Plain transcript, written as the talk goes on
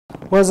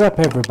What's up,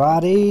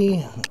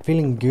 everybody?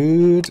 Feeling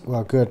good?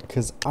 Well, good,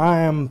 because I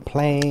am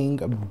playing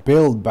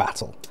build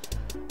battle.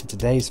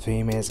 Today's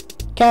theme is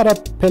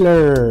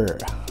caterpillar.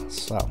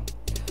 So,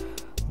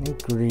 I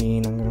need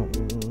green. I'm gonna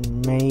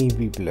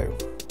maybe blue.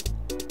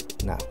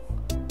 No.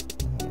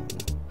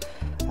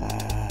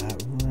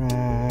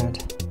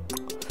 Red.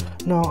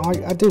 No,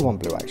 I do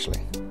want blue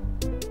actually.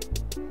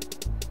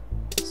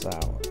 So,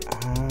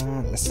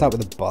 let's start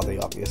with the body,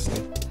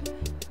 obviously.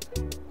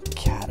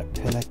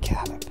 Caterpillar.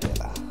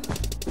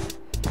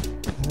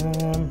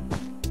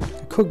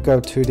 I could go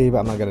 2D, but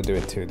I'm not going to do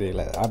it 2D.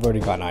 I've already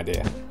got an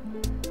idea.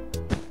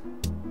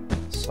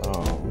 So,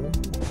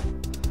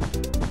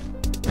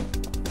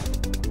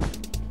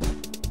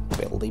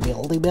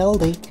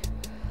 buildy.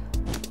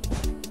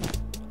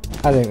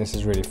 I think this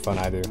is really fun.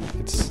 I do.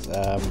 It's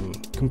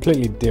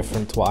completely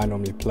different to what I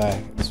normally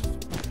play.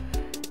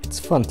 It's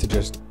fun to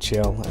just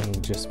chill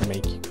and just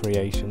make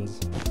creations.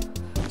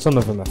 Some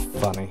of them are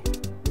funny.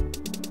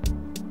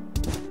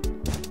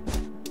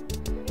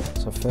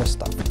 So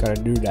first up, we've got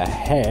to do the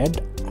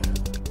head.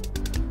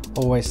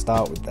 Always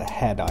start with the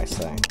head, I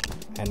say,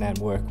 and then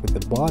work with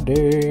the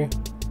body.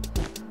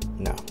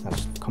 No,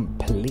 that's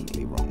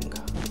completely wrong.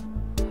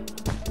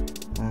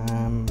 I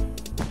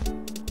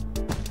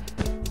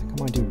think I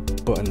might do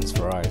buttons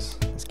for eyes.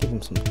 Let's give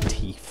him some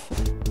teeth.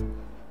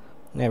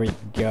 There we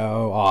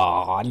go.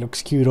 Oh, it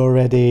looks cute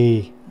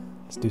already.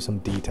 Let's do some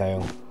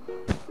detail.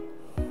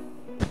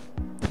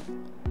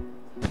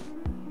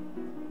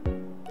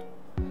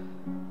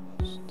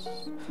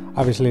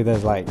 Obviously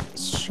there's like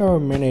so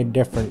many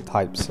different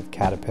types of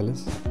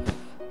caterpillars.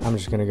 I'm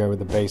just gonna go with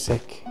the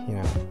basic, you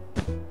know,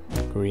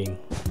 green.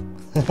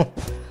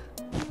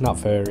 Not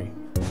furry.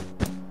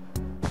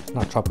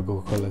 Not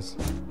tropical colours.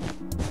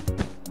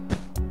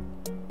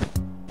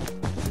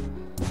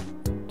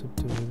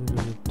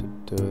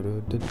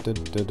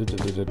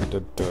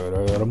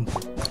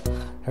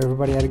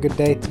 Everybody had a good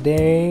day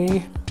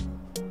today?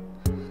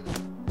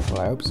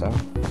 Well, I hope so.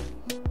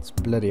 It's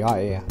bloody hot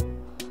here.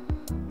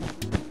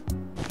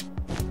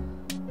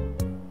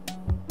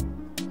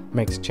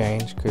 Makes a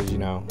change because, you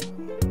know,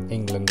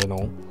 England and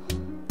all,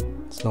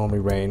 it's normally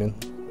raining.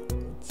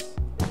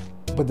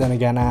 But then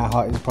again, our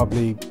hot is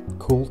probably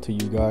cool to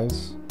you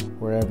guys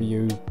wherever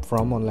you're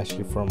from, unless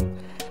you're from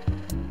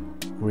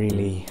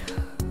really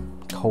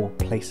cold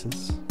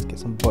places. Let's get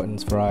some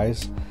buttons for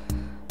eyes.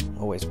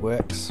 Always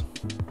works.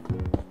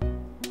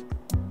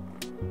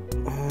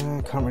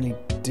 Can't really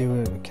do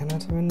it. Can I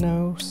do a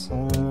nose?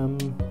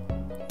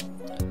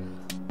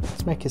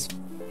 Let's make his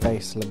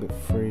face a little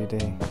bit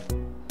 3D.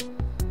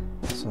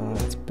 So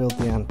let's build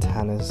the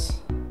antennas.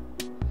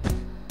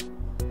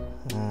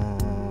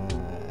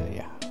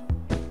 Yeah.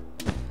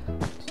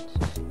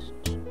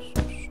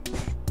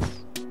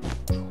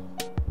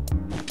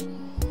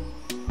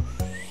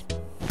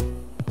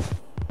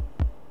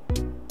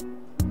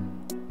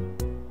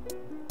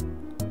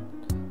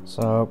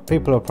 So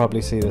people will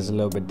probably see this a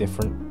little bit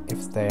different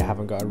if they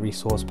haven't got a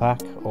resource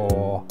pack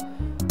or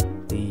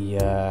the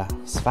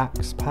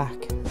sphax pack.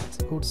 Is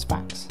it called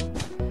sphax?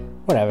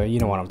 Whatever, you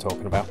know what I'm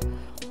talking about.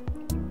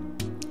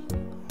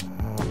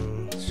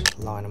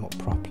 Line them up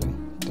properly.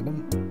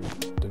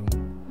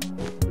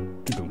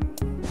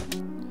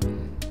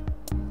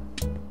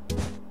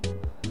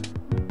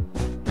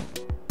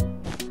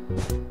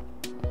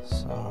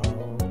 So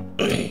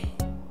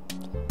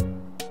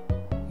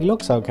he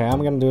looks okay.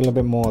 I'm gonna do a little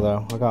bit more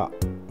though. We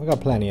got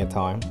plenty of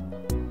time.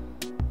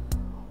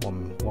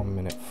 1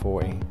 minute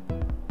 40. I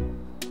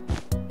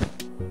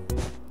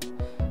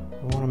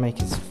want to make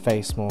his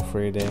face more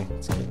 3D.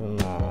 Let's give him.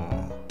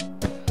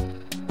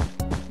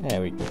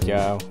 There we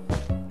go.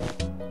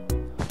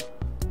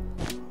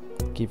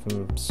 Give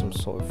him some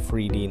sort of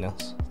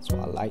 3D-ness. That's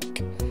what I like.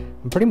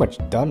 I'm pretty much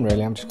done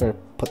really. I'm just going to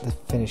put the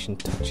finishing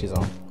touches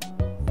on.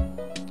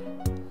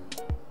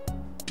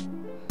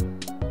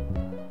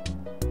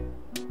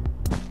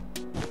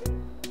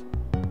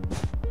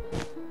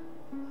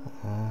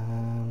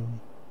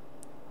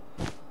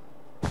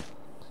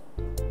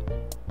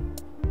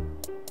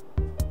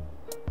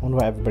 I wonder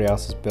what everybody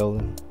else is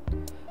building.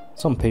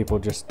 Some people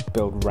just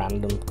build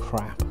random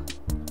crap.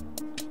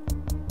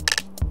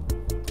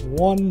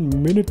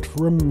 1 minute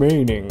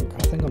remaining.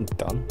 I think I'm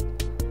done.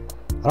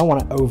 I don't want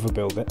to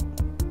overbuild it.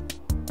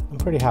 I'm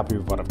pretty happy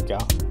with what I've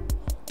got.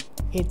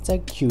 It's a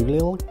cute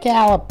little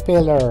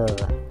caterpillar.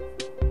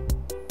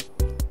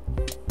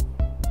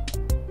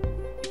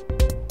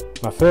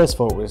 My first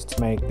thought was to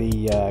make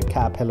the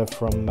caterpillar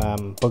from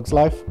Bug's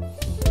Life,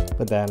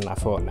 but then I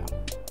thought, no,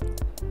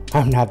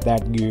 I'm not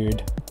that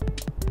good.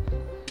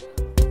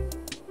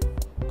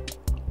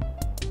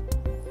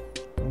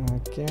 I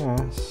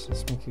guess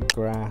let's make it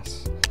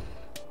grass.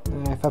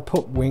 If I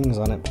put wings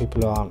on it,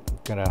 people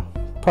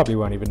probably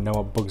won't even know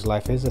what Bug's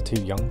Life is. They're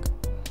too young.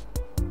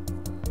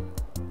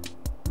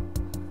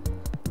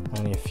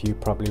 Only a few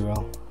probably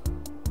will.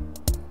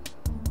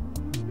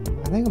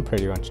 I think I'm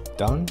pretty much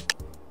done.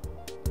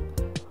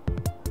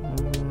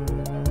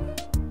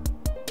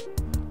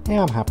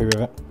 Yeah, I'm happy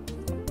with it.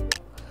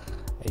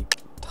 8,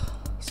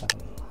 7,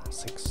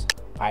 6,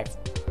 5,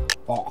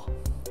 4,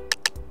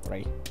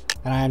 3.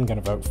 And I am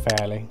going to vote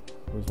fairly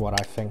with what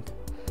I think.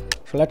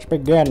 So let's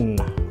begin.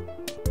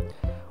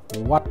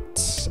 What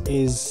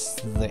is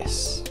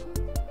this?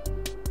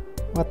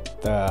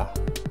 What the?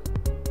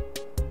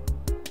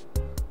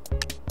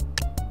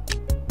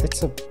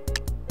 It's a, I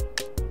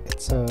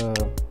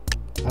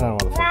don't know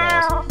what the fuck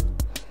that is.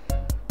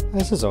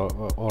 This is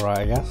alright,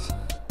 I guess.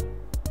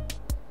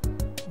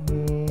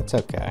 It's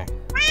okay.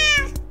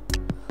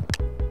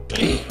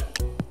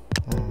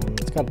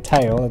 It's got a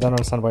tail. I don't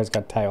understand why it's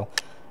got a tail.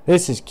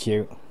 This is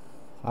cute.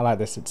 I like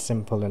this. It's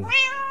simple and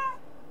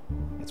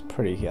it's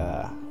pretty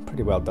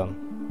well done.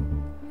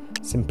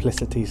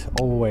 Simplicity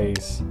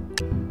always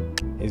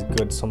is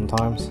good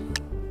sometimes.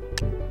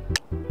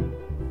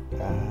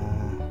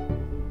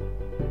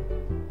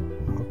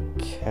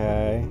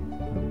 Okay.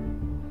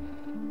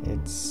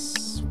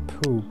 It's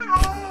poop.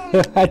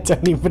 I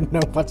don't even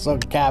know what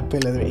sort of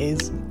caterpillar it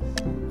is.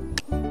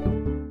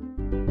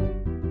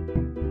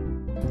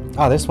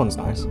 Oh, this one's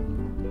nice.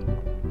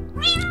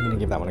 I'm gonna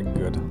give that one a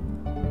good.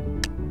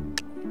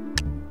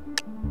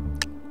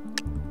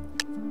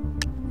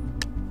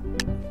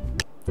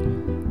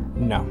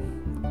 No.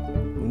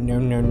 No,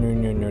 no, no,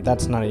 no, no.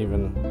 That's not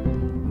even...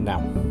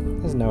 No.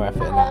 There's no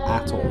effort in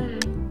that at all.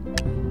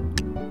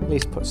 At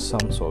least put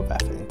some sort of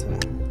effort into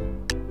it.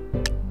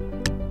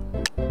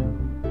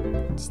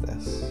 What's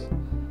this?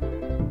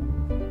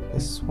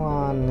 This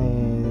one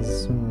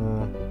is...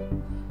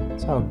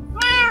 it's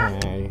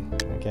okay, I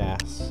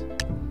guess.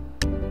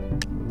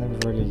 Never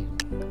really...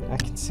 I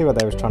can see what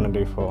they was trying to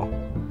do for.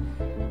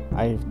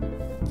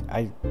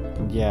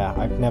 Yeah,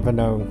 I've never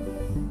known...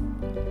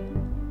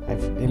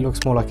 It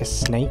looks more like a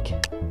snake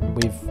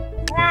with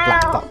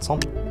black dots on.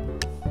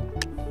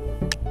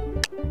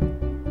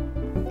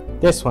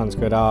 This one's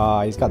good.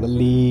 Ah, he's got the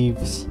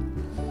leaves.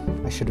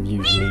 I should have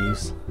used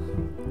leaves.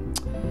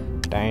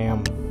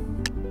 Damn.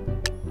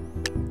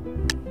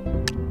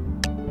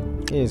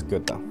 It is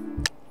good though.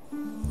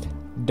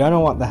 Don't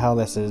know what the hell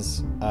this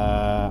is.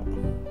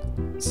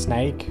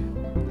 Snake.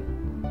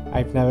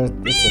 I've never.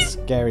 It's a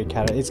scary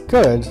cat. It's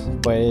good,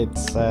 but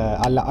it's.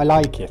 I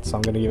like it, so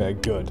I'm gonna give it a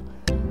good.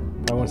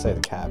 I won't say the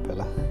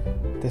caterpillar.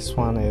 This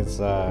one is,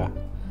 I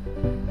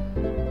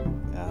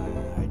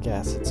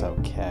guess it's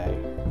okay.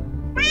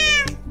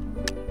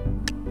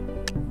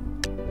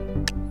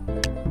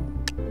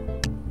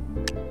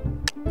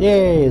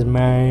 Yes,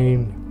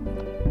 man.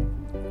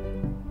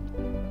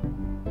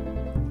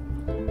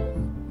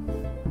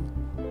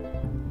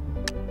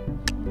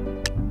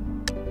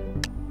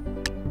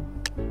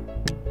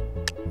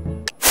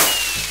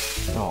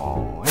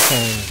 Oh,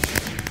 okay.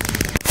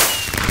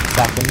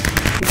 Second.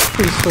 It's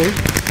pretty sweet.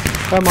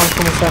 Don't mind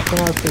coming second,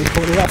 I was pretty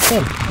cool with that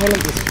thing. I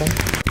like this thing.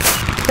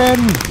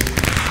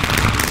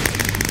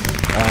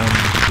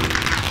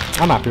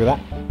 I'm happy with that.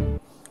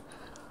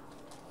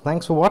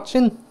 Thanks for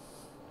watching.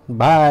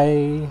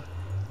 Bye.